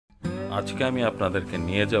আজকে আমি আপনাদেরকে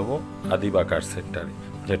নিয়ে যাব আদিবা কার সেন্টারে,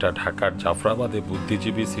 যেটা ঢাকার জাফরাবাদে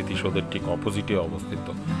বুদ্ধিজীবী স্মৃতিসৌধের ঠিক অপোজিটে অবস্থিত।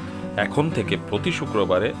 এখন থেকে প্রতি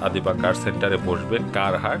শুক্রবারে আদিবা কার সেন্টারে বসবে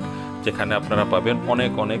কার হাট, যেখানে আপনারা পাবেন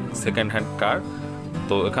অনেক সেকেন্ড হ্যান্ড কার।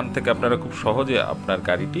 তো এখান থেকে আপনারা খুব সহজে আপনার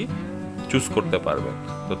গাড়িটি চুজ করতে পারবেন।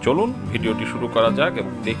 তো চলুন ভিডিওটি শুরু করা যাক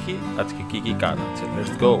এবং দেখি আজকে কি কি কার আছে।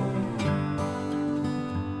 Let's go.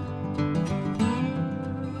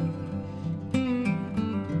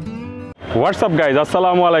 হোয়াটসঅ্যাপ গাইজ,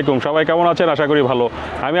 আসসালামু আলাইকুম। সবাই কেমন আছেন? আশা করি ভালো।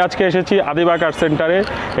 আমি আজকে এসেছি আদিবা কার সেন্টারে।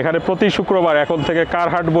 এখানে প্রতি শুক্রবার এখন থেকে কার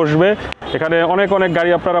হাট বসবে। এখানে অনেক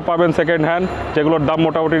গাড়ি আপনারা পাবেন সেকেন্ড হ্যান্ড, যেগুলোর দাম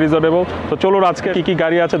মোটামুটি রিজনেবল। তো চলুন আজকে কী কী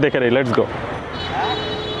গাড়ি আছে দেখে নেই। Let's go.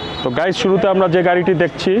 তো গাইজ, শুরুতে আমরা যে গাড়িটি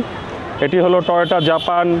দেখছি এটি হলো টয়োটা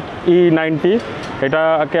জাপান E90।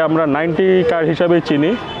 এটাকে আমরা 90 কার হিসাবেই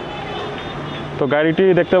চিনি। তো গাড়িটি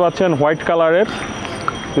দেখতে পাচ্ছেন হোয়াইট কালারের।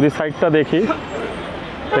 যদি সাইডটা দেখি,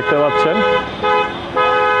 দেখতে পাচ্ছেন।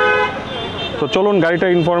 তো চলুন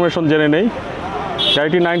গাড়িটার ইনফরমেশন জেনে নেই।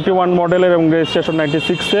 গাড়িটি 91 মডেলের এবং রেজিস্ট্রেশন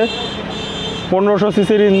 96-এ। 1500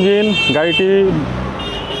 সিসির ইঞ্জিন। গাড়িটি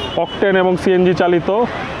অকটেন এবং সিএনজি চালিত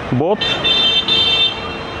বোথ।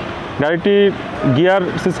 গাড়িটির গিয়ার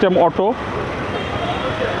সিস্টেম অটো।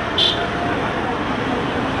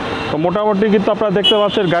 তো মোটামুটি কিন্তু আপনারা দেখতে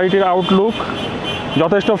পাচ্ছেন গাড়িটির আউটলুক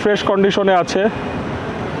যথেষ্ট ফ্রেশ কন্ডিশনে আছে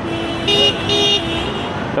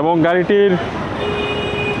এবং গাড়িটির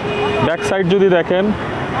ব্যাক সাইড যদি দেখেন,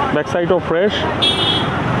 ব্যাক সাইডও ফ্রেশ।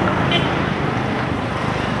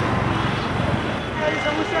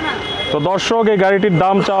 তো দর্শক, এই গাড়িটির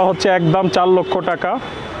দাম চাওয়া হচ্ছে একদম 4 লক্ষ টাকা।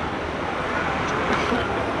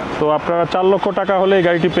 তো আপনারা 4 লক্ষ টাকা হলে এই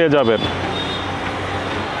গাড়িটি পেয়ে যাবেন।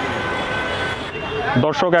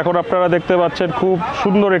 দর্শক, এখন আপনারা দেখতে পাচ্ছেন খুব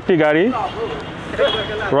সুন্দর একটি গাড়ি,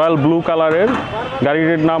 রয়্যাল ব্লু কালারের।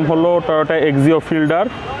 গাড়িটির নাম হলো টয়োটা এক্সিও ফিল্ডার।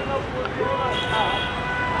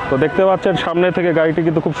 তো দেখতে পাচ্ছেন সামনে থেকে গাড়িটি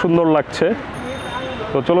কিন্তু খুব সুন্দর লাগছে।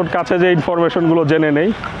 তো চলুন কাছে যে ইনফরমেশনগুলো জেনে নেই।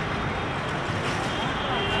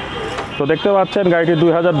 তো দেখতে পাচ্ছেন গাড়িটি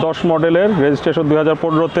 2010 মডেলের, রেজিস্ট্রেশন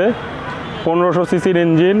 2015-তে। 1500 সিসির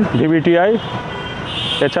ইঞ্জিন, ভিভিটিআই।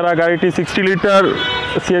 এছাড়া গাড়িটি 60 লিটার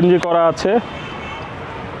সিএনজি করা আছে।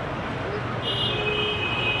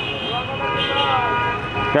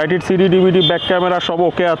 গাড়িটির সিডি ডিভিডি ব্যাক ক্যামেরা সব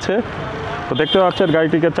ওকে আছে। তো দেখতে পাচ্ছেন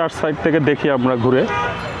গাড়িটিকে 4 সাইড থেকে দেখি আমরা ঘুরে।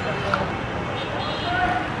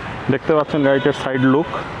 দেখতে পাচ্ছেন গাড়িটির সাইড লুক।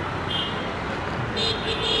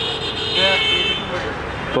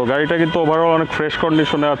 তো গাড়িটা কিন্তু ওভারঅল অনেক ফ্রেশ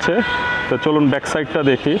কন্ডিশনে আছে। তো চলুন ব্যাক সাইডটা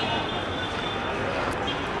দেখি।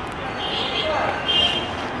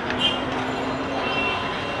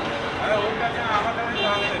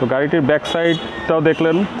 তো গাড়িটির ব্যাক সাইডটাও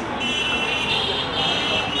দেখলেন।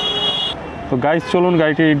 তো গাইজ, চলুন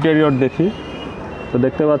গাড়িটির ইন্টেরিয়র দেখি। তো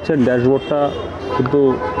দেখতে পাচ্ছেন ড্যাশবোর্ডটা কিন্তু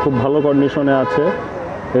খুব ভালো কন্ডিশনে আছে।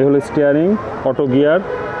 এই হলো স্টিয়ারিং, অটো গিয়ার,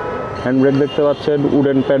 হ্যান্ডব্রেক দেখতে পাচ্ছেন,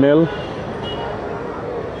 উডেন প্যানেল।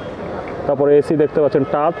 তারপরে এসি দেখতে পাচ্ছেন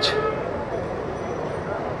টাচ,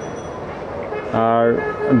 আর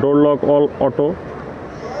door lock all auto.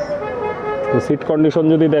 Seat condition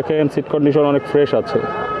যদি দেখেন, সিট কন্ডিশন অনেক ফ্রেশ আছে।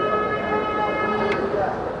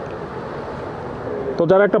 তো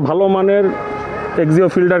যারা একটা ভালো মানের এক্সিও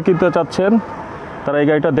ফিল্ডার কিনতে চাচ্ছেন তারা এই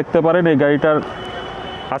গাড়িটা দেখতে পারেন। এই গাড়িটার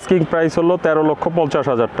আস্কিং প্রাইস হলো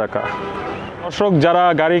 13,50,000 টাকা। দর্শক, যারা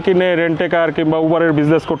গাড়ি কিনে রেন্টে কার কিংবা উবারের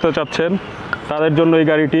বিজনেস করতে চাচ্ছেন তাদের জন্য এই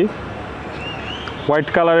গাড়িটি হোয়াইট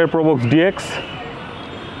কালারের প্রোবক্স ডিএক্স।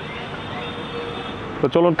 তো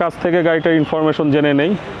চলুন কাছ থেকে গাড়িটার ইনফরমেশন জেনে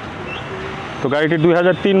নেই। তো গাড়িটি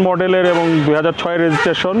 2003 মডেলের এবং 2006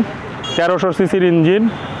 রেজিস্ট্রেশন, 1300 সিসির ইঞ্জিন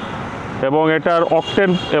এবং এটার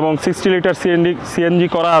অকটেন এবং 60 লিটার সিএনজি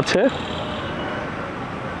করা আছে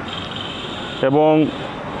এবং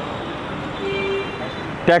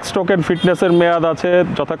ট্যাক্স টোকেন ফিটনেসের মেয়াদ আছে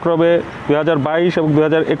যথাক্রমে 2022 এবং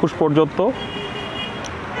 2021 পর্যন্ত।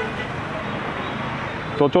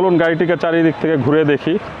 তো চলুন গাড়িটিকে চারিদিক থেকে ঘুরে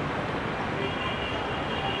দেখি।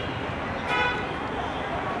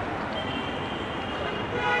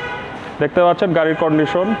 দেখতে পাচ্ছেন গাড়ির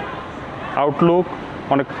কন্ডিশন, আউটলুক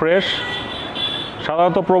অনেক ফ্রেশ।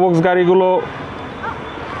 সাধারণত প্রোবক্স গাড়িগুলো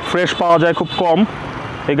ফ্রেশ পাওয়া যায় খুব কম।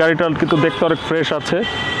 এই গাড়িটা কিন্তু দেখতে অনেক ফ্রেশ আছে।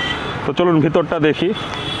 তো চলুন ভিতরটা দেখি।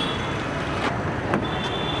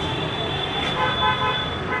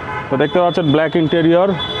 তো দেখতে পাচ্ছেন ব্ল্যাক ইন্টেরিয়র,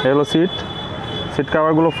 এলো সিট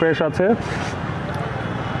কাভারগুলো ফ্রেশ আছে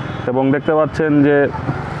এবং দেখতে পাচ্ছেন যে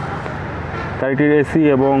গাড়িটির এসি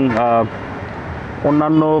এবং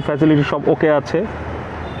অন্যান্য ফ্যাসিলিটি সব ওকে আছে।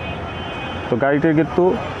 তো গাড়িটির কিন্তু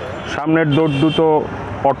সামনের ডোর দুটো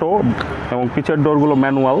অটো এবং পিছের ডোরগুলো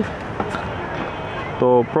ম্যানুয়াল। তো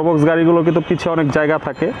প্রবক্স গাড়িগুলো কিন্তু পিছিয়ে অনেক জায়গা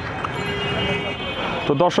থাকে।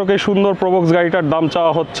 তো দর্শক, এই সুন্দর প্রবক্স গাড়িটার দাম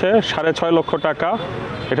চাওয়া হচ্ছে 6.5 লক্ষ টাকা।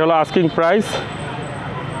 এটা হলো আস্কিং প্রাইস।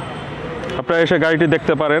 আপনারা এসে গাড়িটি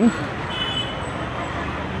দেখতে পারেন।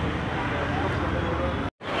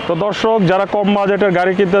 তো দর্শক, যারা কম বাজেটের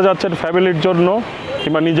গাড়ি কিনতে যাচ্ছেন ফ্যামিলির জন্য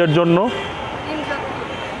কিংবা নিজের জন্য,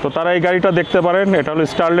 তো তারা এই গাড়িটা দেখতে পারেন। এটা হলো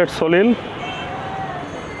স্টারলেট সলিল,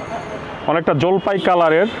 অনেকটা জলপাই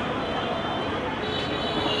কালারের।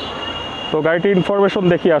 তো গাড়িটির ইনফরমেশন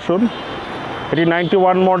দেখি আসুন। এটি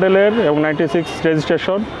 91 মডেলের এবং 96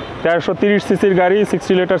 রেজিস্ট্রেশন, 1330 সিসির গাড়ি,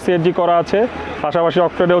 60 লিটার সিএনজি করা আছে, পাশাপাশি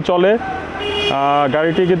অক্টেনেও চলে।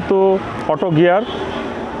 গাড়িটি কিন্তু অটো গিয়ার,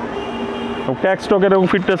 ট্যাক্স টোকেন এবং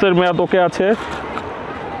ফিটনেসের মেয়াদ ওকে আছে।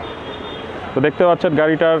 তো দেখতে পাচ্ছেন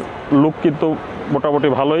গাড়িটার লুক কিন্তু মোটামুটি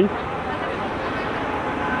ভালোই।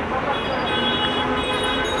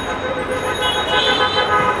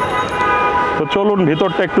 তো চলুন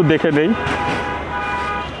ভিতরটা একটু দেখে নেই।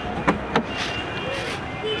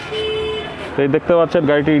 এই দেখতে পাচ্ছেন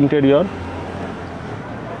গাড়িটির ইন্টেরিয়র,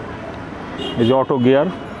 এই যে অটো গিয়ার,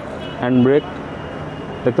 হ্যান্ড ব্রেক,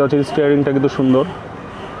 দেখতে পাচ্ছেন স্টিয়ারিংটা কিন্তু সুন্দর।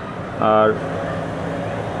 আর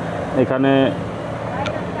এখানে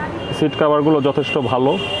সিট কাভারগুলো যথেষ্ট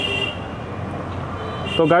ভালো।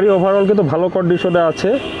 তো গাড়ি ওভারঅল কিন্তু ভালো কন্ডিশনে আছে।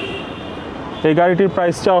 এই গাড়িটির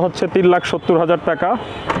প্রাইস চাওয়া হচ্ছে 3,70,000 টাকা।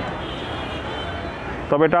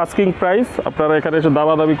 তবে এটা আস্কিং প্রাইস, আপনারা এখানে এসে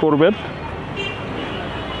দামাদামি করবেন।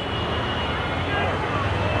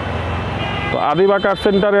 তো আদিবা কার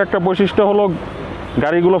সেন্টারের একটা বৈশিষ্ট্য হলো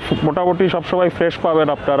গাড়িগুলো মোটামুটি সবসময় ফ্রেশ পাবেন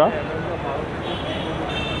আপনারা।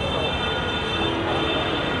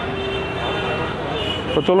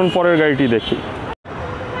 তো চলুন পরের গাড়িটি দেখি।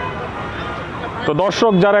 তো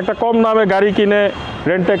দর্শক, যারা একটা কম দামে গাড়ি কিনে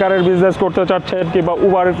রেন্টে কারের বিজনেস করতে চাচ্ছেন কিংবা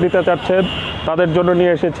উবার দিতে চাচ্ছেন, তাদের জন্য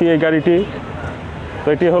নিয়ে এসেছি এই গাড়িটি। তো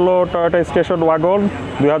এটি হলো টয়োটা স্টেশন ওয়াগন,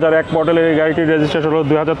 2001 মডেলের। এই গাড়িটির রেজিস্ট্রেশন হলো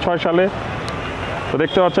 2006 সালে। তো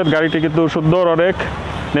দেখতে পাচ্ছেন গাড়িটি কিন্তু সুন্দর, অনেক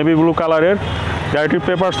নেভি ব্লু কালারের। গাড়িটির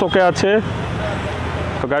পেপারস ওকে আছে।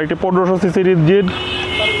 তো গাড়িটি 1500 সিসির ইঞ্জিন,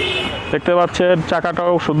 দেখতে পাচ্ছেন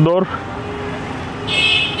চাকাটাও সুন্দর।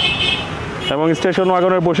 এবং স্টেশন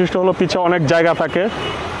ওয়াগনের বৈশিষ্ট্য হলো পিছে অনেক জায়গা থাকে।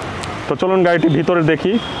 তো চলুন গাড়িটি ভিতরে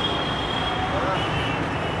দেখি।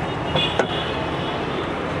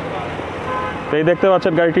 এই দেখতে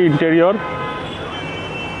পাচ্ছেন গাড়িটি ইন্টেরিয়র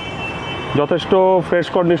যথেষ্ট ফ্রেশ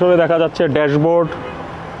কন্ডিশনে দেখা যাচ্ছে। ড্যাশবোর্ড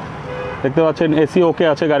দেখতে পাচ্ছেন, এসি ওকে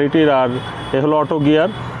আছে গাড়িটির। আর এ হলো অটো গিয়ার।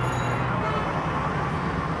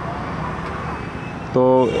 তো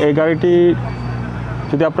এই গাড়িটি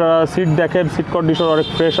যদি আপনারা সিট দেখেন, সিট কন্ডিশন অনেক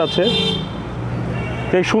ফ্রেশ আছে।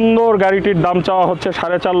 এই সুন্দর গাড়িটির দাম চাওয়া হচ্ছে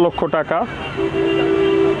 4.5 লক্ষ টাকা।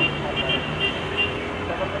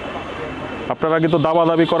 আপনারা কিন্তু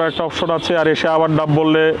দামাদামি করার একটা অপশন আছে, আর এসে আবার দাম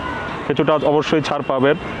বললে কিছুটা অবশ্যই ছাড়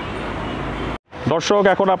পাবেন। দর্শক,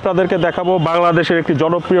 এখন আপনাদেরকে দেখাবো বাংলাদেশের একটি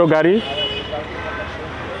জনপ্রিয় গাড়ি,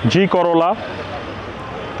 জি করোলা।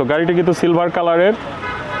 তো গাড়িটি কিন্তু সিলভার কালারের,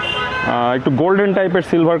 একটু গোল্ডেন টাইপের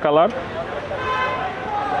সিলভার কালার।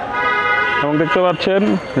 এবং দেখতে পাচ্ছেন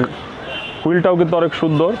হুইলটাও কিন্তু অনেক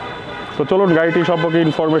সুন্দর। তো চলুন গাড়িটি সম্পর্কে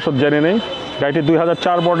ইনফরমেশন জেনে নেই। গাড়িটি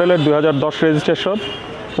 2004 মডেলের, 2010 রেজিস্ট্রেশন,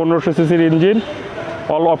 1500 সিসির engine,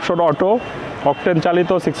 all option auto, octane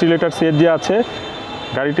চালিত, 60 লিটার সিএনজি আছে।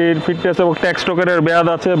 গাড়িটির ফিটনেস এবং ট্যাক্স টোকেনের মেয়াদ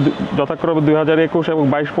আছে যথাক্রমে 2021 এবং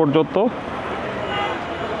 22 পর্যন্ত।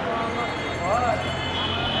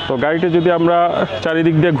 তো গাড়িটি যদি আমরা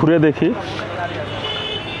চারিদিক দিয়ে ঘুরে দেখি,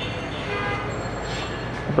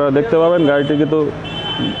 আপনারা দেখতে পাবেন গাড়িটি কিন্তু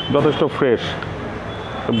যথেষ্ট ফ্রেশ।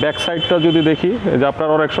 তো ব্যাক সাইডটা যদি দেখি, যে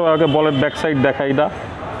আপনারা অনেক সময় আগে বলেন ব্যাক সাইড দেখাই না,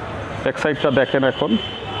 ব্যাক সাইডটা দেখেন। এখন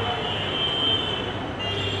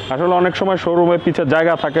আসলে অনেক সময় শোরুমে পিছে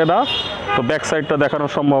জায়গা থাকে না, তো ব্যাক সাইডটা দেখানো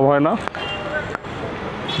সম্ভব হয় না।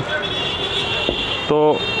 তো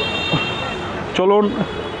চলুন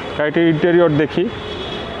গাড়িটির ইন্টেরিয়র দেখি।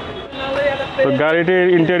 তো গাড়িটির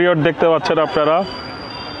ইন্টেরিয়র দেখতে পাচ্ছেন আপনারা।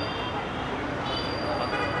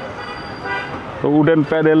 তো উডেন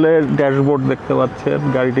প্যানেলের ড্যাশবোর্ড দেখতে পাচ্ছেন।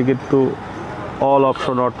 গাড়িটি কিন্তু অল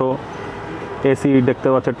অপশন অটো, এসি দেখতে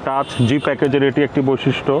পাচ্ছেন, টাচ, জি প্যাকেজের এটি একটি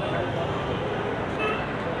বৈশিষ্ট্য।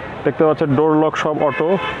 দেখতে পাচ্ছেন ডোর লক সব অটো,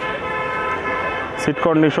 সিট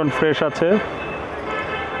কন্ডিশন ফ্রেশ আছে।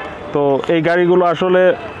 তো এই গাড়িগুলো আসলে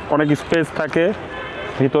অনেক স্পেস থাকে,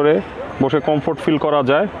 ভিতরে বসে কমফোর্ট ফিল করা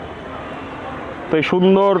যায়। তো এই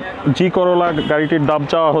সুন্দর জি করোলা গাড়িটির দাম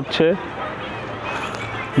চাওয়া হচ্ছে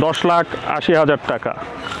 10,80,000 টাকা।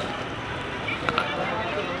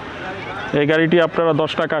 এই গাড়িটি আপনারা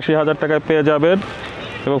 10,80,000 টাকায় পেয়ে যাবেন,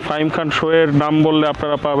 এবং ফাহিম খান শোয়ের নাম বললে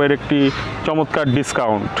আপনারা পাবেন একটি চমৎকার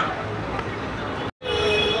ডিসকাউন্ট।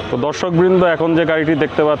 তো দর্শকবৃন্দ, এখন যে গাড়িটি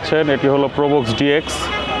দেখতে পাচ্ছেন এটি হলো প্রোবক্স ডিএক্স।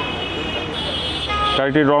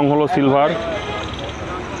 গাড়িটির রং হলো সিলভার।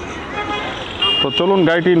 তো চলুন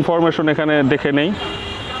গাড়িটির ইনফরমেশন এখানে দেখে নেই।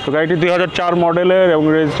 তো গাড়িটি 2004 মডেলের এবং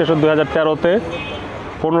রেজিস্ট্রেশন 2013-তে,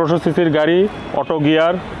 1500 সিসির গাড়ি, অটো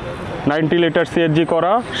গিয়ার, 90 লিটার সিএনজি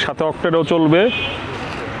করা, সাথে অক্টেনও চলবে।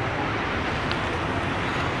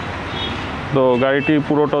 তো গাড়িটি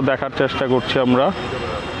পুরোটা দেখার চেষ্টা করছি আমরা।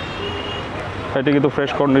 গাড়িটি কিন্তু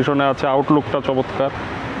ফ্রেশ কন্ডিশনে আছে, আউটলুকটা চমৎকার।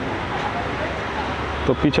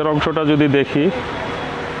 তো পিছের অংশটা যদি দেখি,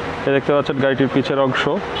 দেখতে পাচ্ছেন গাড়িটির পিছের অংশ।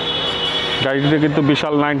 গাড়িটিতে কিন্তু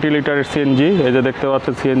বিশাল 90 লিটারের সিএনজি, এই যে দেখতে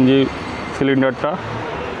পাচ্ছেন সিএনজি সিলিন্ডারটা।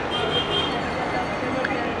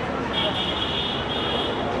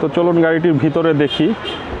 তো চলুন গাড়িটির ভিতরে দেখি।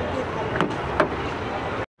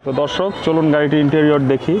 তো দর্শক, চলুন গাড়িটির ইন্টেরিয়র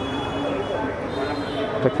দেখি।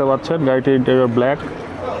 দেখতে পাচ্ছেন গাড়িটির ইন্টেরিয়র ব্ল্যাক,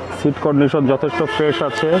 সিট কন্ডিশন যথেষ্ট ফ্রেশ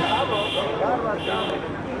আছে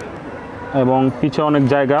এবং পিছে অনেক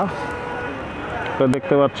জায়গা তো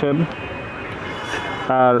দেখতে পাচ্ছেন।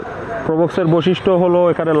 আর প্রোবক্সের বৈশিষ্ট্য হলো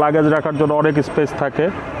এখানে লাগেজ রাখার জন্য অনেক স্পেস থাকে।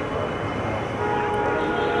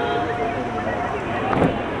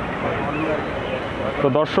 তো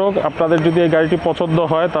দর্শক, আপনাদের যদি এই গাড়িটি পছন্দ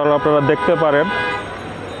হয় তাহলে আপনারা দেখতে পারেন।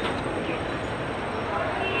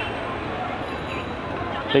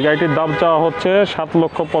 এই গাড়িটির দাম চাওয়া হচ্ছে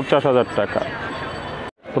 7,50,000 টাকা।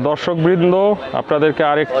 তো দর্শকবৃন্দ, আপনাদেরকে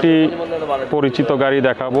আরেকটি পরিচিত গাড়ি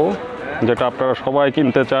দেখাবো যেটা আপনারা সবাই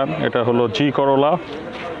কিনতে চান। এটা হলো জি করোলা।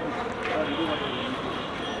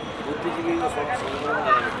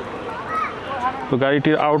 তো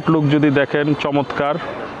গাড়িটির আউটলুক যদি দেখেন, চমৎকার।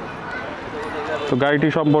 তো গাড়িটি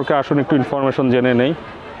সম্পর্কে আসুন একটু ইনফরমেশন জেনে নেই।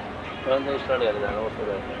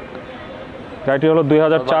 গাড়িটি হলো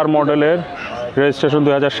 2004 মডেলের, রেজিস্ট্রেশন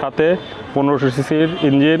 2007-এ, 1500 সিসির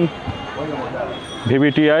ইঞ্জিন,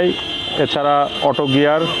 ভিভিটিআই, এছাড়া অটো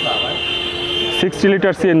গিয়ার, 60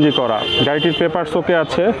 লিটার সিএনজি করা। গাড়িটির পেপারস ওকে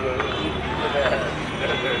আছে।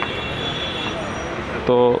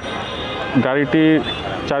 তো গাড়িটি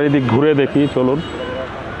চারিদিক ঘুরে দেখি, চলুন।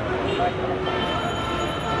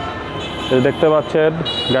 দেখতে পাচ্ছেন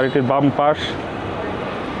গাড়িটির বাম পাশ।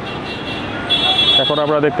 এখন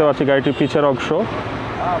আমরা দেখতে পাচ্ছি গাড়িটির পিছের অংশ।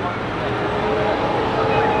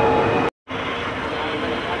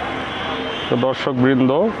 তো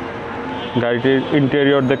দর্শকবৃন্দ, গাড়িটির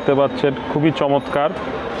ইন্টেরিয়র দেখতে পাচ্ছেন, খুবই চমৎকার,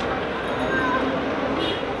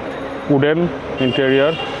 উডেন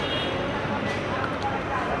ইন্টেরিয়র।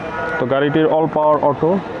 তো গাড়িটির অল পাওয়ার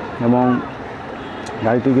অটো এবং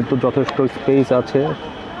গাড়িটি কিন্তু যথেষ্ট স্পেস আছে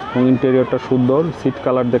এবং ইন্টেরিয়রটা সুন্দর। সিট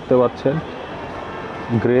কালার দেখতে পাচ্ছেন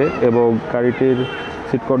গ্রে এবং গাড়িটির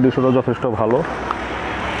সিট কন্ডিশনও যথেষ্ট ভালো।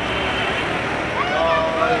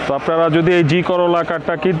 তো আপনারা যদি এই জি করোলা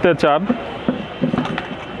কারটা কিনতে চান,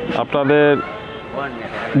 আপনাদের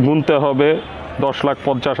গুনতে হবে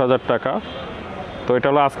 10,50,000 টাকা। তো এটা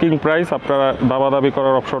হলো আস্কিং প্রাইস। আপনারা দামাদামি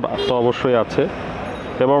করার অপশন তো অবশ্যই আছে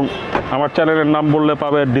এবং আমার চ্যানেলের নাম বললে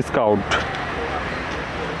পাবে ডিসকাউন্ট।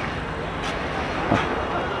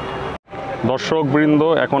 দর্শকবৃন্দ,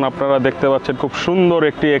 এখন আপনারা দেখতে পাচ্ছেন খুব সুন্দর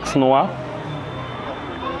একটি এক্স নোয়া।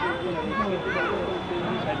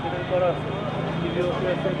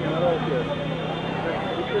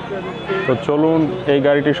 তো চলুন এই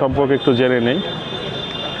গাড়িটি সম্পর্কে একটু জেনে নেই।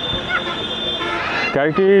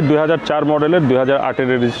 গাড়িটি 2004 মডেলের,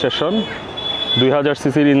 2008-এর রেজিস্ট্রেশন, 2000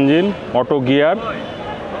 সিসির ইঞ্জিন, অটো গিয়ার।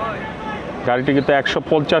 গাড়িটি কিন্তু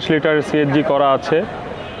 150 লিটারের সিএনজি করা আছে।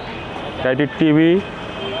 গাড়িটির টিভি,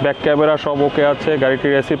 ব্যাক ক্যামেরা সব ওকে আছে।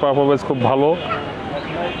 গাড়িটির এসি পারফরমেন্স খুব ভালো।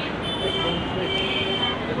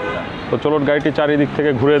 তো চলুন গাড়িটি চারিদিক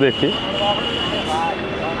থেকে ঘুরে দেখি।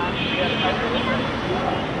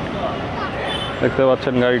 দেখতে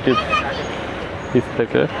পাচ্ছেন গাড়িটির পিছ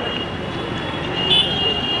থেকে।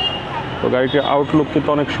 তো গাড়িটির আউটলুক কিন্তু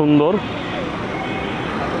অনেক সুন্দর।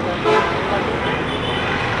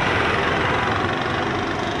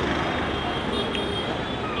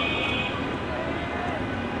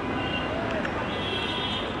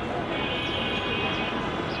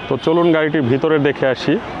 তো চলুন গাড়িটির ভিতরে দেখে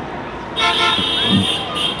আসি।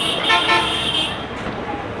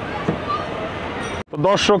 তো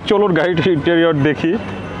দর্শক, চলুন গাড়িটির ইন্টেরিয়র দেখি।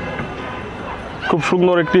 খুব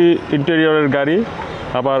সুন্দর একটি ইন্টেরিয়রের গাড়ি।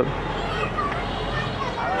 আবার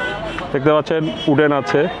দেখতে পাচ্ছেন উডেন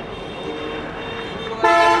আছে।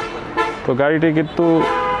 তো গাড়িটি কিন্তু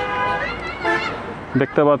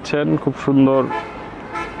দেখতে পাচ্ছেন খুব সুন্দর।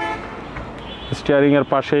 স্টিয়ারিংয়ের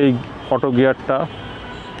পাশেই অটো গিয়ারটা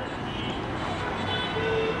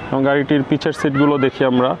এবং গাড়িটির পিছের সিটগুলো দেখি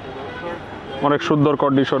আমরা, অনেক সুন্দর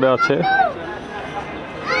কন্ডিশনে আছে।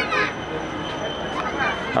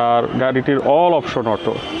 আর গাড়িটির অল অপশন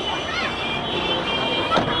অটো।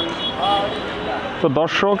 তো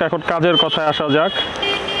দর্শক, এখন কাজের কথায় আসা যাক।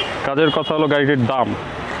 কাজের কথা হলো গাড়িটির দাম।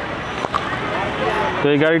 তো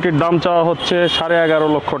এই গাড়িটির দাম চাওয়া হচ্ছে 11.5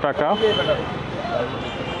 লক্ষ টাকা।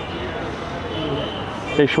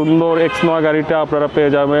 এই সুন্দর X9 গাড়িটা আপনারা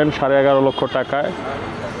পেয়ে যাবেন 11.5 লক্ষ টাকায়।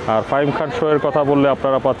 আর 5 কার শো এর কথা বললে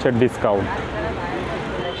আপনারা পাচ্ছেন ডিসকাউন্ট।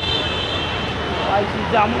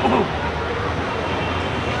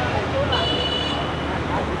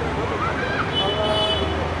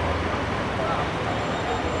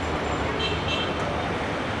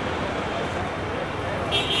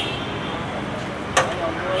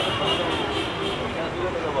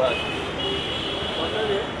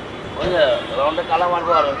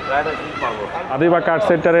 আদিবা কার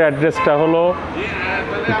সেন্টারের অ্যাড্রেসটা হলো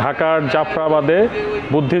ঢাকার জাফরাবাদে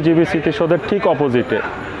বুদ্ধিজীবী স্মৃতিসৌধের ঠিক অপোজিটে।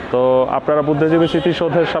 তো আপনারা বুদ্ধিজীবী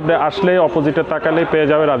স্মৃতিসৌধের সামনে আসলেই অপোজিটে তাকালেই পেয়ে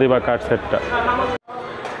যাবেন আদিবা কার সেন্টার।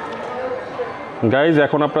 গাইজ,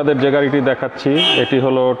 এখন আপনাদের যে গাড়িটি দেখাচ্ছি এটি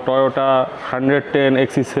হলো টয়োটা 110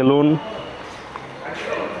 এক্সি সেলুন।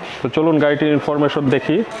 তো চলুন গাড়িটির ইনফরমেশন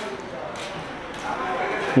দেখি।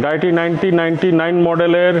 গাড়িটি 1999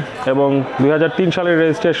 মডেলের এবং 2003 সালের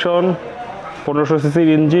রেজিস্ট্রেশন, 1500 সিসির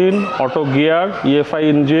engine, auto gear, EFI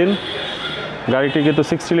engine. গাড়িটি কিন্তু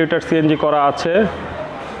 60 লিটার সিএনজি করা আছে।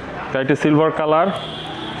 গাড়িটি সিলভার কালার।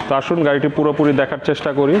 তো আসুন গাড়িটি পুরোপুরি দেখার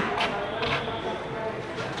চেষ্টা করি।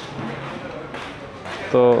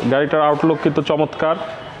 তো গাড়িটার আউটলুক কিন্তু চমৎকার।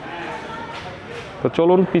 তো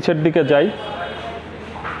চলুন পিছের দিকে যাই।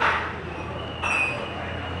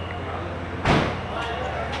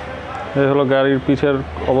 এই হলো গাড়ির পিছের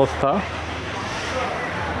অবস্থা।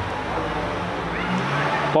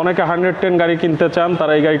 তো অনেকে 110 গাড়ি কিনতে চান,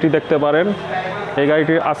 তারা এই গাড়িটি দেখতে পারেন। এই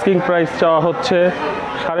গাড়িটির আস্কিং প্রাইস চাওয়া হচ্ছে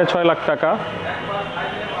 6.5 লাখ টাকা।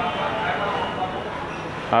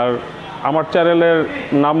 আর আমার চ্যানেলের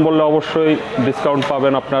নাম বললে অবশ্যই ডিসকাউন্ট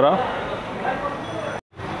পাবেন আপনারা।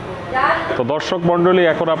 তো দর্শক মণ্ডলী,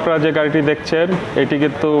 এখন আপনারা যে গাড়িটি দেখছেন এটি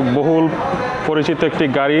কিন্তু বহুল পরিচিত একটি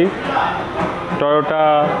গাড়ি, টয়োটা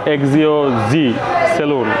এক্সিও জি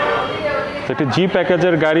সেলুন। এটি জি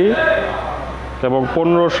প্যাকেজের গাড়ি এবং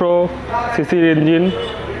 1500 সিসির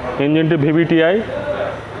ইঞ্জিনটি VVTi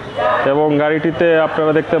এবং গাড়িটিতে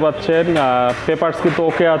আপনারা দেখতে পাচ্ছেন পেপারস কিন্তু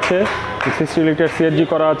ওকে আছে, 60 লিটার সিএনজি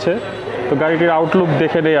করা আছে। তো গাড়িটির আউটলুক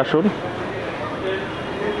দেখে নেই আসুন।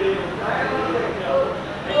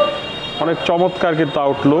 অনেক চমৎকার কিন্তু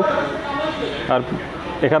আউটলুক। আর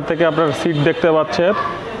এখান থেকে আপনার সিট দেখতে পাচ্ছেন,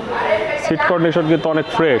 সিট কন্ডিশন কিন্তু অনেক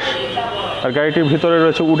ফ্রেশ। আর গাড়িটির ভিতরে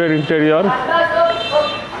রয়েছে উডের ইন্টেরিয়র।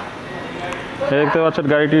 দেখতে পাচ্ছেন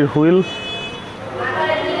গাড়িটির হুইল।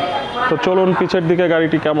 তো চলুন পিছের দিকে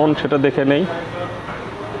গাড়িটি কেমন সেটা দেখে নেই।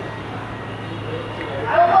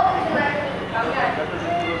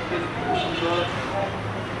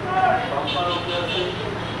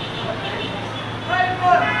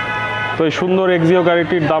 তো এই সুন্দর এক্সিও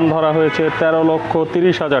গাড়িটির দাম ধরা হয়েছে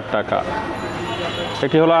 13,30,000 টাকা।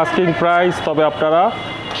 এটি হলো আস্কিং প্রাইস, তবে আপনারা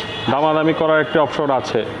দামাদামি করার একটি অপশন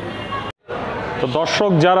আছে। তো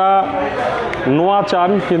দর্শক, যারা নোয়া চান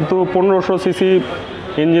কিন্তু 1500 সিসি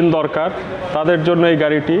ইঞ্জিন দরকার, তাদের জন্য এই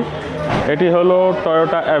গাড়িটি। এটি হলো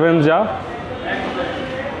টয়োটা অ্যাভেঞ্জা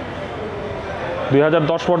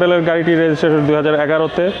 2010 মডেলের গাড়িটি, রেজিস্ট্রেশন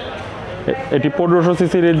 2011-তে। এটি 1500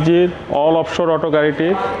 সিসির ইঞ্জিন, অল অপশন অটো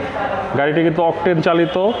গাড়িটি কিন্তু অকটেন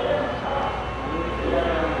চালিত।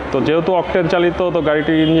 তো যেহেতু অকটেন চালিত, তো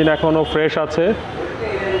গাড়িটির ইঞ্জিন এখনও ফ্রেশ আছে।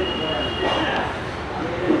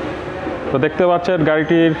 তো দেখতে পাচ্ছেন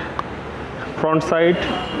গাড়িটির ফ্রন্ট সাইড।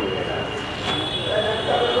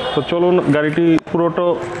 তো চলুন গাড়িটি পুরোটা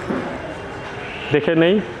দেখে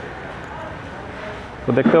নেই। তো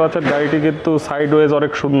দেখতে পাচ্ছেন গাড়িটি কিন্তু সাইডওয়েজ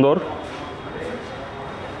অনেক সুন্দর।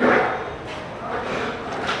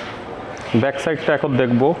 ব্যাক সাইডটা এখন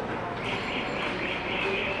দেখব।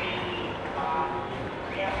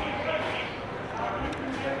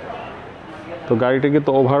 তো গাড়িটি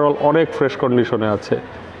কিন্তু ওভারঅল অনেক ফ্রেশ কন্ডিশনে আছে।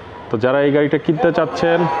 তো যারা এই গাড়িটা কিনতে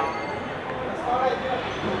চাচ্ছেন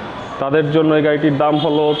তাদের জন্য এই গাড়িটির দাম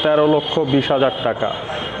হলো 13,20,000 টাকা।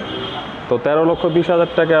 তো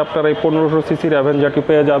 13,20,000 টাকায় আপনারা এই 1500 সিসির অ্যাভেঞ্জারটি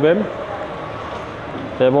পেয়ে যাবেন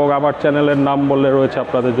এবং আমার চ্যানেলের নাম বললে রয়েছে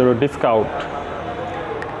আপনাদের জন্য ডিসকাউন্ট।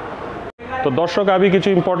 তো দর্শক, আমি কিছু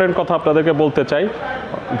ইম্পর্টেন্ট কথা আপনাদেরকে বলতে চাই।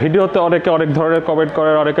 ভিডিওতে অনেকে অনেক ধরনের কমেন্ট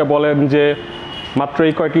করেন। অনেকে বলেন যে মাত্র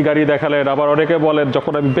এই কয়টি গাড়ি দেখালেন, আবার অনেকে বলেন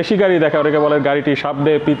যখন আমি বেশি গাড়ি দেখাই অনেকে বলেন গাড়িটি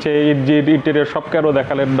সামনে পিছে ইঞ্জিন ইন্টেরিয়র সব কেন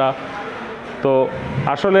দেখালেন না। তো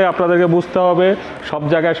আসলে আপনাদেরকে বুঝতে হবে সব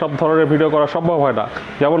জায়গায় সব ধরনের ভিডিও করা সম্ভব হয় না।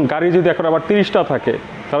 যেমন গাড়ি যদি এখন আবার 30টা থাকে,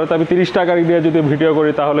 তাহলে তো আমি 30টা গাড়ি নিয়ে যদি ভিডিও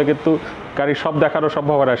করি তাহলে কিন্তু গাড়ি সব দেখানো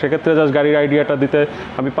সম্ভব হয় না। সেক্ষেত্রে জাস্ট গাড়ির আইডিয়াটা দিতে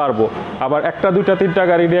আমি পারবো। আবার একটা দুইটা তিনটা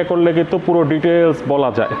গাড়ি নিয়ে করলে কিন্তু পুরো ডিটেলস বলা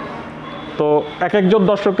যায়। তো এক একজন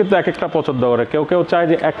দর্শক কিন্তু এক একটা পছন্দ করে। কেউ কেউ চায়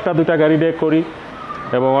যে একটা দুইটা গাড়ি নিয়ে করি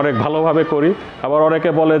এবং অনেক ভালোভাবে করি, আবার অনেকে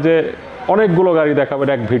বলে যে অনেকগুলো গাড়ি দেখাবেন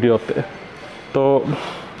এক ভিডিওতে। তো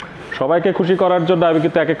সবাইকে খুশি করার জন্য আমি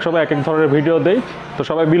কিন্তু এক এক সময় এক এক ধরনের ভিডিও দেই। তো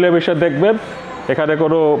সবাই মিলেমিশে দেখবেন, এখানে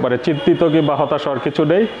কোনো মানে চিন্তিত কিংবা হতাশ হওয়ার কিছু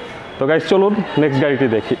নেই। তো গাইস চলুন নেক্সট গাড়িটি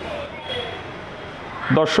দেখি।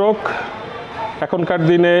 দর্শক, এখনকার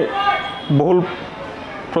দিনে বহুল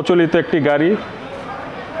প্রচলিত একটি গাড়ি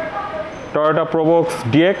টয়োটা প্রোবক্স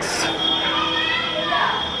ডিএক্স।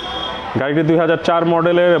 গাড়িটি 2004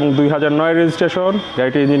 মডেলের এবং 2009 রেজিস্ট্রেশন।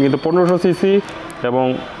 গাড়িটির ইঞ্জিন কিন্তু 1500 সিসি এবং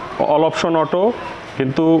অল অপশন অটো,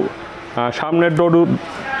 কিন্তু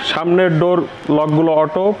সামনের ডোর লকগুলো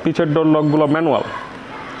অটো, পিছের ডোর লকগুলো ম্যানুয়াল।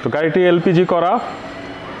 তো গাড়িটি এলপিজি করা,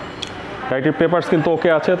 গাড়িটির পেপারস কিন্তু ওকে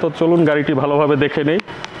আছে। তো চলুন গাড়িটি ভালোভাবে দেখে নেই।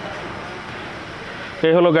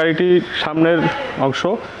 এই হলো গাড়িটির সামনের অংশ।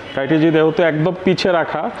 গাড়িটি যেহেতু একদম পিছে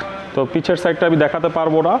রাখা, তো পিছের সাইডটা আমি দেখাতে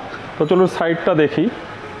পারবো না। তো চলুন সাইডটা দেখি।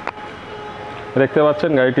 দেখতে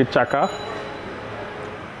পাচ্ছেন গাড়িটির চাকা,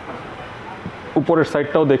 উপরের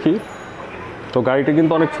সাইডটাও দেখি। তো গাড়িটি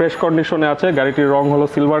কিন্তু অনেক ফ্রেশ কন্ডিশনে আছে। গাড়িটির রং হলো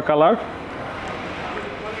সিলভার কালার।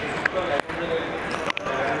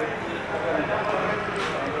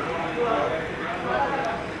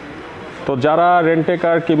 তো যারা রেন্টে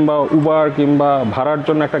কার কিংবা উবার কিংবা ভাড়ার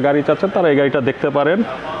জন্য একটা গাড়ি চাচ্ছেন তারা এই গাড়িটা দেখতে পারেন।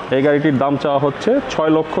 এই গাড়িটির দাম চাওয়া হচ্ছে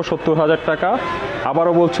 6,70,000 টাকা।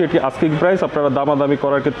 আবারও বলছি, এটি আস্কিং প্রাইস, আপনারা দামাদামি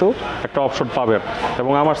করার কিন্তু একটা অপশন পাবেন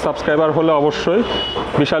এবং আমার সাবস্ক্রাইবার হলে অবশ্যই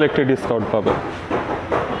বিশাল একটি ডিসকাউন্ট পাবেন।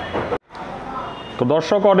 তো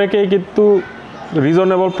দর্শক, অনেকেই কিন্তু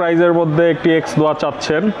রিজনেবল প্রাইসের মধ্যে একটি এক্স নোয়া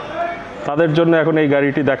চাচ্ছেন, তাদের জন্য এখন এই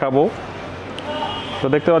গাড়িটি দেখাবো। তো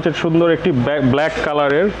দেখতে পাচ্ছেন সুন্দর একটি ব্ল্যাক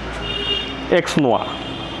কালারের এক্স নোয়া।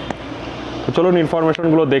 তো চলুন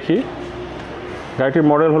ইনফরমেশনগুলো দেখি। গাড়িটির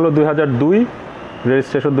মডেল হলো 2002,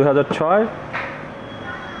 রেজিস্ট্রেশন 2006।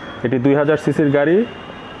 এটি 2000 সিসির গাড়ি,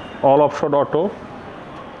 all option auto,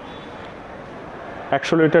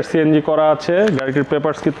 100 litre CNG করা আছে। গাড়িটির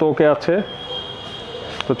পেপারস কিন্তু ওকে আছে।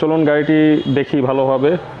 তো চলুন গাড়িটি দেখি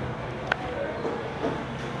ভালোভাবে।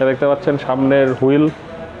 দেখতে পাচ্ছেন সামনের হুইল,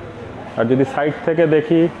 আর যদি সাইড থেকে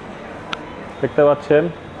দেখি দেখতে পাচ্ছেন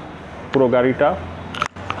পুরো গাড়িটা।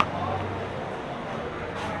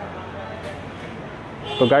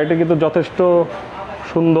 তো গাড়িটি কিন্তু যথেষ্ট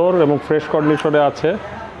সুন্দর এবং ফ্রেশ কন্ডিশনে আছে।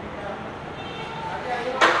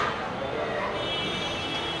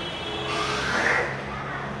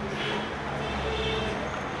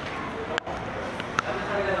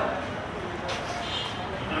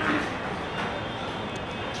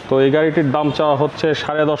 তো এই গাড়িটির দাম চাওয়া হচ্ছে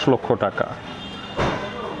 10.5 লক্ষ টাকা।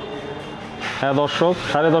 হ্যাঁ দর্শক,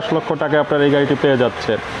 10.5 লক্ষ টাকায় আপনার এই গাড়িটি পেয়ে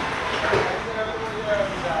যাচ্ছে।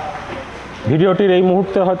 ভিডিওটির এই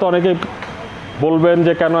মুহূর্তে হয়তো অনেকেই বলবেন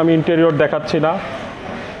যে কেন আমি ইন্টেরিয়র দেখাচ্ছি না।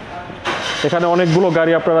 এখানে অনেকগুলো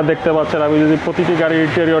গাড়ি আপনারা দেখতে পাচ্ছেন। আমি যদি প্রতিটি গাড়ির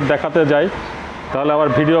ইন্টেরিয়র দেখাতে যাই তাহলে আবার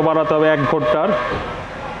ভিডিও বানাতে হবে 1 ঘন্টার।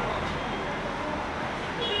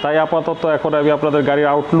 তাই আপাতত এখন আমি আপনাদের গাড়ির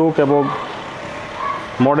আউটলুক এবং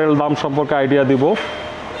মডেল, দাম সম্পর্কে আইডিয়া দিব।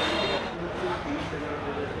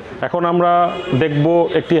 এখন আমরা দেখব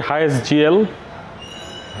একটি হাইয়েস্ট জিএল।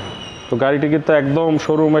 তো গাড়িটি কিন্তু একদম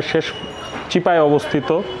শোরুমের শেষ চিপায় অবস্থিত,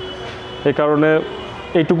 এই কারণে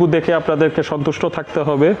এইটুকু দেখে আপনাদেরকে সন্তুষ্ট থাকতে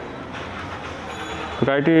হবে।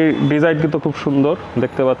 গাড়িটির ডিজাইন কিন্তু খুব সুন্দর,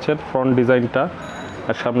 দেখতে পাচ্ছেন ফ্রন্ট ডিজাইনটা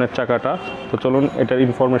আর সামনের চাকাটা। তো চলুন এটার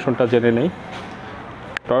ইনফরমেশনটা জেনে নেই।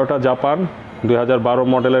 টয়োটা জাপান 2012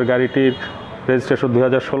 মডেলের গাড়িটির রেজিস্ট্রেশন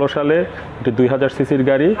 2016 সালে। এটি 2000 সিসির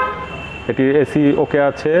গাড়ি। এটি এসি ওকে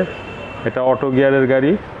আছে। এটা অটো গিয়ারের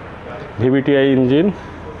গাড়ি, ভিভিটিআই ইঞ্জিন।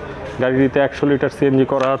 গাড়িটিতে 100 লিটার সিএনজি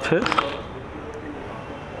করা আছে।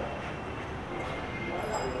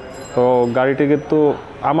 তো গাড়িটি কিন্তু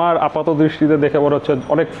আমার আপাত দৃষ্টিতে দেখে মনে হচ্ছে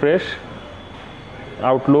অনেক ফ্রেশ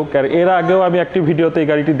আউটলুক। আর এর আগেও আমি একটি ভিডিওতে এই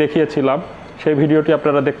গাড়িটি দেখিয়েছিলাম, সেই ভিডিওটি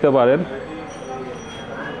আপনারা দেখতে পারেন।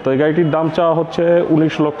 তো এই গাড়িটির দাম চাওয়া হচ্ছে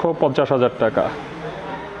 19,50,000 টাকা।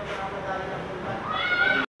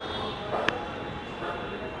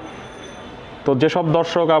 তো যেসব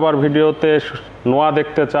দর্শক আবার ভিডিওতে নোয়া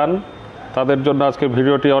দেখতে চান তাদের জন্য আজকে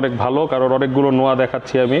ভিডিওটি অনেক ভালো, কারণ অনেকগুলো নোয়া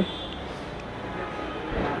দেখাচ্ছি আমি।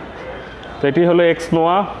 তো এটি হলো এক্স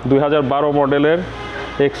নোয়া 2012 মডেলের।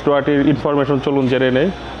 এক্স নোয়াটির ইনফরমেশন চলুন জেনে নেই।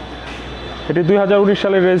 এটি 2019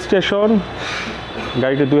 সালের রেজিস্ট্রেশন।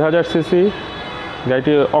 গাড়িটি 2000 সিসি,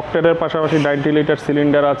 গাড়িটি অক্টেনের পাশাপাশি 90 লিটার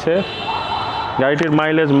সিলিন্ডার আছে। গাড়িটির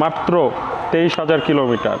মাইলেজ মাত্র 23,000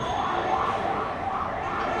 কিলোমিটার।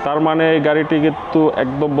 তার মানে এই গাড়িটি কিন্তু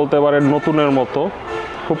একদম বলতে পারেন নতুনের মতো,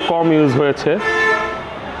 খুব কম ইউজ হয়েছে।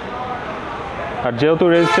 আর যেহেতু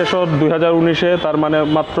রেজিস্ট্রেশন 2019-এ, তার মানে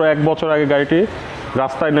মাত্র 1 বছর আগে গাড়িটি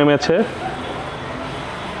রাস্তায় নেমেছে।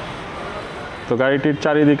 তো গাড়িটির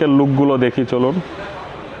চারিদিকের লুকগুলো দেখি চলুন।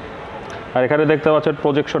 আর এখানে দেখতে পাচ্ছেন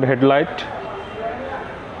প্রজেকশন হেডলাইট,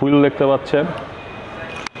 হুইল দেখতে পাচ্ছেন।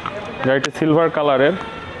 গাড়িটি সিলভার কালারের।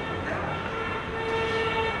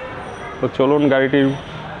 তো চলুন গাড়িটির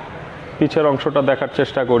পিছের অংশটা দেখার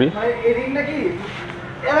চেষ্টা করি।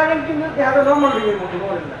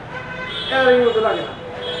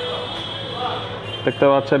 দেখতে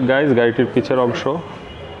পাচ্ছেন গাইজ গাড়িটির পিছের অংশ।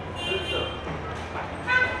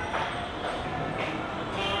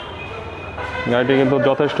 গাড়িটি কিন্তু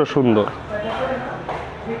যথেষ্ট সুন্দর।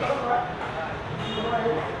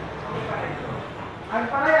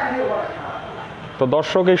 তো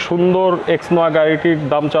দর্শক, এই সুন্দর এক্স নোয়া গাড়িটির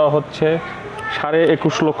দাম চাওয়া হচ্ছে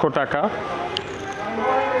 21.5 লক্ষ টাকা।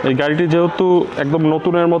 এই গাড়িটি যেহেতু একদম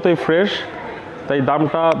নতুনের মতোই ফ্রেশ, তাই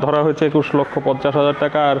দামটা ধরা হয়েছে 21,50,000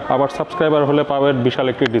 টাকা। আর আবার সাবস্ক্রাইবার হলে পাবেন বিশাল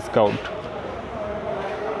একটি ডিসকাউন্ট।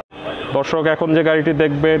 দর্শক, এখন যে গাড়িটি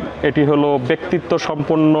দেখবেন এটি হলো ব্যক্তিত্ব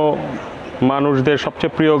সম্পন্ন মানুষদের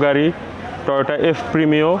সবচেয়ে প্রিয় গাড়ি, টয়োটা এফ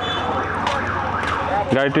প্রিমিও।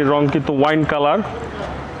 গাড়িটির রং কিন্তু ওয়াইন কালার,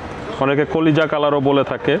 অনেকে কলিজা কালারও বলে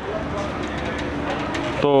থাকে।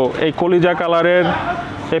 তো এই কলিজা কালারের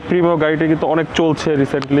এফ প্রিমিও গাড়িটি কিন্তু অনেক চলছে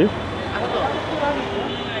রিসেন্টলি।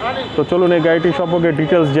 তো চলুন এই গাড়িটি সম্পর্কে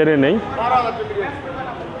ডিটেলস জেনে নেই।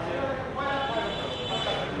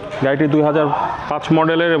 গাড়িটি 2005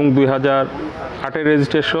 মডেলের এবং 2008-এর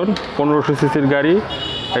রেজিস্ট্রেশন, 1500 সিসির গাড়ি।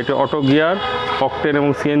 গাড়িটি অটো গিয়ার, অকটেন এবং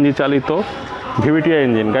সিএনজি চালিত, ভিভিটিআই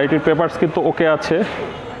ইঞ্জিন। গাড়িটির পেপারস কিন্তু ওকে আছে।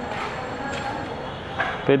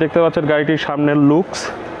 তো এই দেখতে পাচ্ছেন গাড়িটির সামনের লুকস।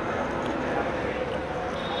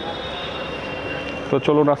 তো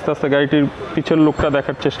চলুন আস্তে আস্তে গাড়িটির পিছের লুকটা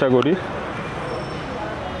দেখার চেষ্টা করি।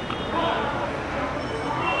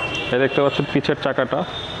 এই দেখতে পাচ্ছেন পিছের চাকাটা।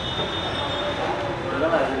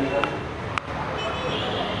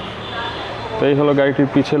 তো এই হলো গাড়িটির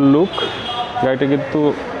পিছের লুক। গাড়িটি কিন্তু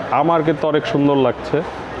আমার কিন্তু অনেক সুন্দর লাগছে।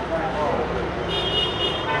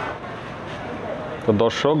 তো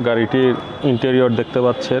দর্শক, গাড়িটির ইন্টেরিয়র দেখতে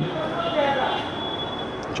পাচ্ছেন,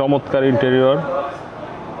 চমৎকার ইন্টেরিয়র।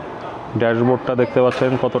 ড্যাশবোর্ডটা দেখতে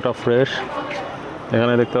পাচ্ছেন কতটা ফ্রেশ।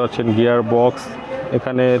 এখানে দেখতে পাচ্ছেন গিয়ার বক্স,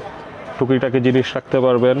 এখানে টুকিটাকি জিনিস রাখতে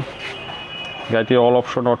পারবেন। গাড়িটি অল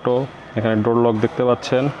অপশন অটো। এখানে ডোর লক দেখতে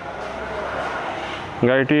পাচ্ছেন।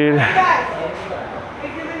 গাড়িটির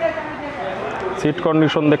সিট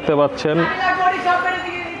কন্ডিশন দেখতে পাচ্ছেন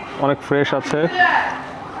অনেক ফ্রেশ আছে।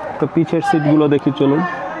 তো পিছের সিটগুলো দেখি চলুন।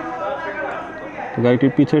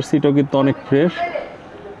 গাড়িটির পিছের সিটও কিন্তু অনেক ফ্রেশ।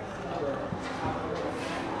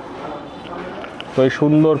 তো এই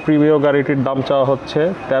সুন্দর প্রিমিয় গাড়িটির দাম চাওয়া হচ্ছে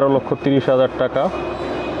 13,30,000 টাকা।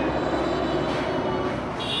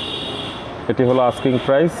 এটি হলো আস্কিং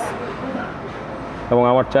প্রাইস, এবং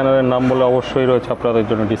আমার চ্যানেলের নাম বলে অবশ্যই রয়েছে আপনাদের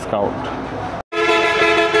জন্য ডিসকাউন্ট।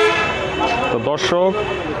 তো দর্শক,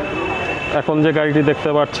 এখন যে গাড়িটি দেখতে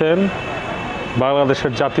পাচ্ছেন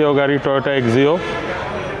বাংলাদেশের জাতীয় গাড়ি টয়োটা এক্সিও।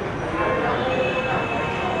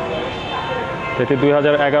 এটি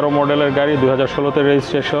 2011 মডেলের গাড়ি, 2016-তে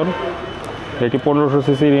রেজিস্ট্রেশন। এটি 1500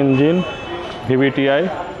 সিসির ইঞ্জিন, ভিভিটিআই,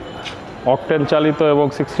 অকটেন চালিত এবং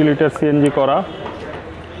 60 লিটার সিএনজি করা।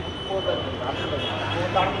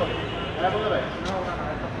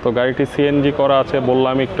 তো গাড়িটি সিএনজি করা আছে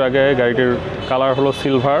বললাম একটু আগে। গাড়িটির কালার হলো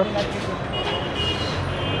সিলভার।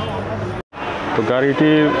 তো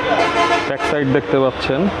গাড়িটির ব্যাক সাইড দেখতে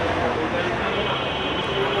পাচ্ছেন,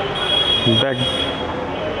 ব্যাক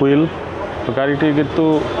হুইল। তো গাড়িটির কিন্তু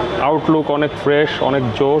আউটলুক অনেক ফ্রেশ, অনেক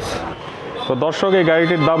জোস। তো দর্শক, এই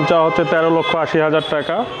গাড়িটির দাম চাওয়া হচ্ছে 13,80,000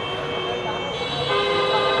 টাকা।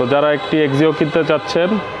 তো যারা একটি এক্সিও কিনতে চাচ্ছেন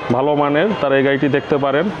ভালো মানের, তারা এই গাড়িটি দেখতে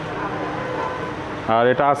পারেন। আর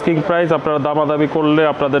এটা আস্কিং প্রাইস, আপনারা দামাদামি করলে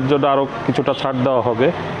আপনাদের জন্য আরও কিছুটা ছাড় দেওয়া হবে।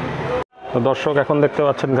 তো দর্শক, এখন দেখতে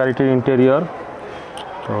পাচ্ছেন গাড়িটির ইন্টেরিয়র।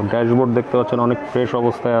 তো ড্যাশবোর্ড দেখতে পাচ্ছেন অনেক ফ্রেশ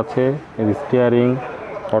অবস্থায় আছে। এর steering,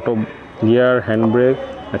 auto gear, hand brake,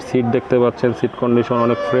 আর সিট দেখতে পাচ্ছেন, সিট কন্ডিশন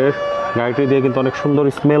অনেক ফ্রেশ। গাড়িটি দিয়ে কিন্তু অনেক সুন্দর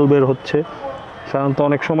স্মেল বের হচ্ছে। সাধারণত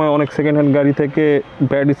অনেক সময় অনেক সেকেন্ড হ্যান্ড গাড়ি থেকে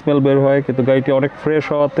ব্যাড স্মেল বের হয়, কিন্তু গাড়িটি অনেক ফ্রেশ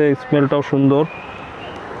হওয়াতে স্মেলটাও সুন্দর।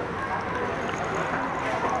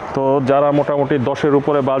 তো যারা মোটামুটি 10-এর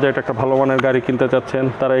উপরে বাজেট একটা ভালো মানের গাড়ি কিনতে চাচ্ছেন,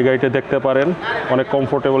 তারা এই গাড়িটি দেখতে পারেন। অনেক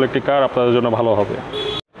কমফোর্টেবল একটি কার, আপনাদের জন্য ভালো হবে।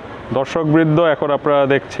 দর্শকবৃন্দ, এখন আপনারা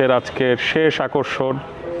দেখছেন আজকের শেষ আকর্ষণ,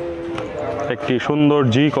 একটি সুন্দর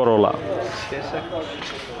জি করলা।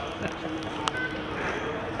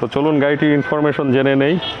 তো চলুন গাড়িটির ইনফরমেশন জেনে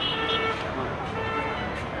নেই।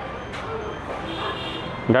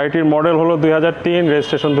 গাড়িটির মডেল হলো 2003,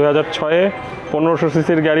 রেজিস্ট্রেশন 2006, 1500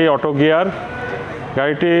 সিসির গাড়ি, অটো গিয়ার।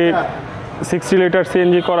 গাড়িটি 60 লিটার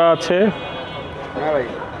সিএনজি করা আছে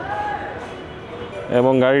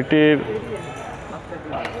এবং গাড়িটির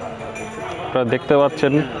আপনারা দেখতে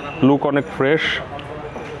পাচ্ছেন লুক অনেক ফ্রেশ।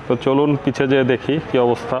 তো চলুন পিছে যেয়ে দেখি কি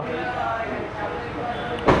অবস্থা।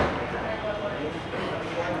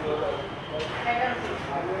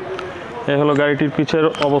 এই হলো গাড়িটির পিছের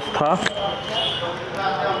অবস্থা।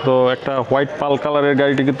 তো একটা হোয়াইট পাল কালারের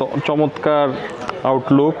গাড়িটি কিন্তু চমৎকার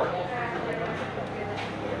আউটলুক,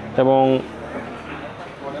 এবং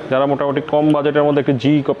যারা মোটামুটি কম বাজেটের মধ্যে একটি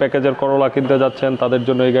জি প্যাকেজের করলা কিনতে যাচ্ছেন তাদের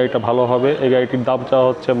জন্য এই গাড়িটা ভালো হবে। এই গাড়িটির দাম চাওয়া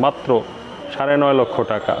হচ্ছে মাত্র 9.5 লক্ষ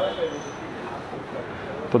টাকা।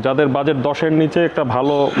 তো যাদের বাজেট 10-এর নিচে একটা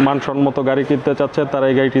ভালো মানসম্মত গাড়ি কিনতে চাচ্ছেন তারা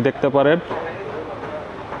এই গাড়িটি দেখতে পারেন,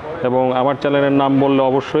 এবং আমার চ্যানেলের নাম বললে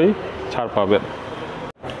অবশ্যই ছাড় পাবেন।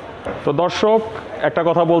 তো দর্শক, একটা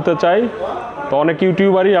কথা বলতে চাই, তো অনেক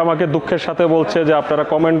ইউটিউবারই আমাকে দুঃখের সাথে বলছে যে আপনারা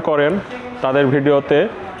কমেন্ট করেন তাদের ভিডিওতে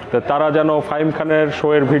তারা যেন ফাহিম খানের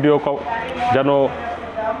শোয়ের ভিডিও যেন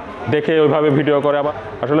দেখে ওইভাবে ভিডিও করে।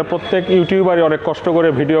 আসলে প্রত্যেক ইউটিউবারই অনেক কষ্ট করে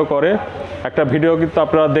ভিডিও করে। একটা ভিডিও কিন্তু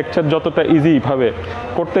আপনারা দেখছেন যতটা ইজিভাবে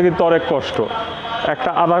করতে কিন্তু অনেক কষ্ট। একটা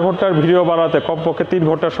আধা ঘন্টার ভিডিও বানাতে কমপক্ষে 3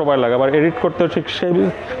 ঘন্টা সময় লাগে, আবার এডিট করতে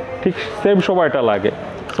ঠিক সেম সময়টা লাগে।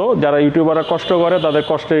 তো যারা ইউটিউবাররা কষ্ট করে তাদের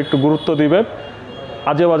কষ্টে একটু গুরুত্ব দিবেন,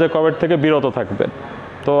 আজে বাজে কমেন্ট থেকে বিরত থাকবেন।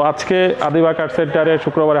 তো আজকে আদিবা কার সেন্টারে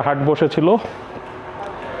শুক্রবারে হাট বসেছিল,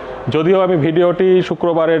 যদিও আমি ভিডিওটি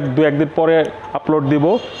শুক্রবারের 2-1 দিন পরে আপলোড দিব।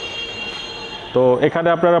 তো এখানে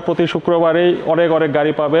আপনারা প্রতি শুক্রবারেই অনেক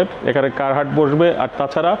গাড়ি পাবেন। এখানে কার হাট বসবে, আর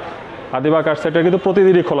তাছাড়া আদিবা কার সেন্টার কিন্তু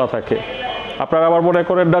প্রতিদিনই খোলা থাকে। আপনারা আবার মনে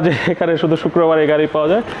করেন না যে এখানে শুধু শুক্রবারে গাড়ি পাওয়া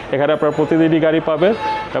যায়, এখানে আপনারা প্রতিদিনই গাড়ি পাবেন।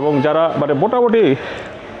 এবং যারা মানে মোটামুটি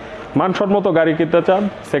মানসম্মত গাড়ি কিনতে চান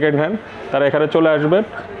সেকেন্ড হ্যান্ড, তারা এখানে চলে আসবেন,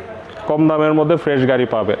 কম দামের মধ্যে ফ্রেশ গাড়ি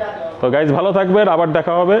পাবে। তো গাইজ ভালো থাকবেন, আবার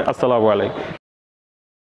দেখা হবে। আসসালামু আলাইকুম।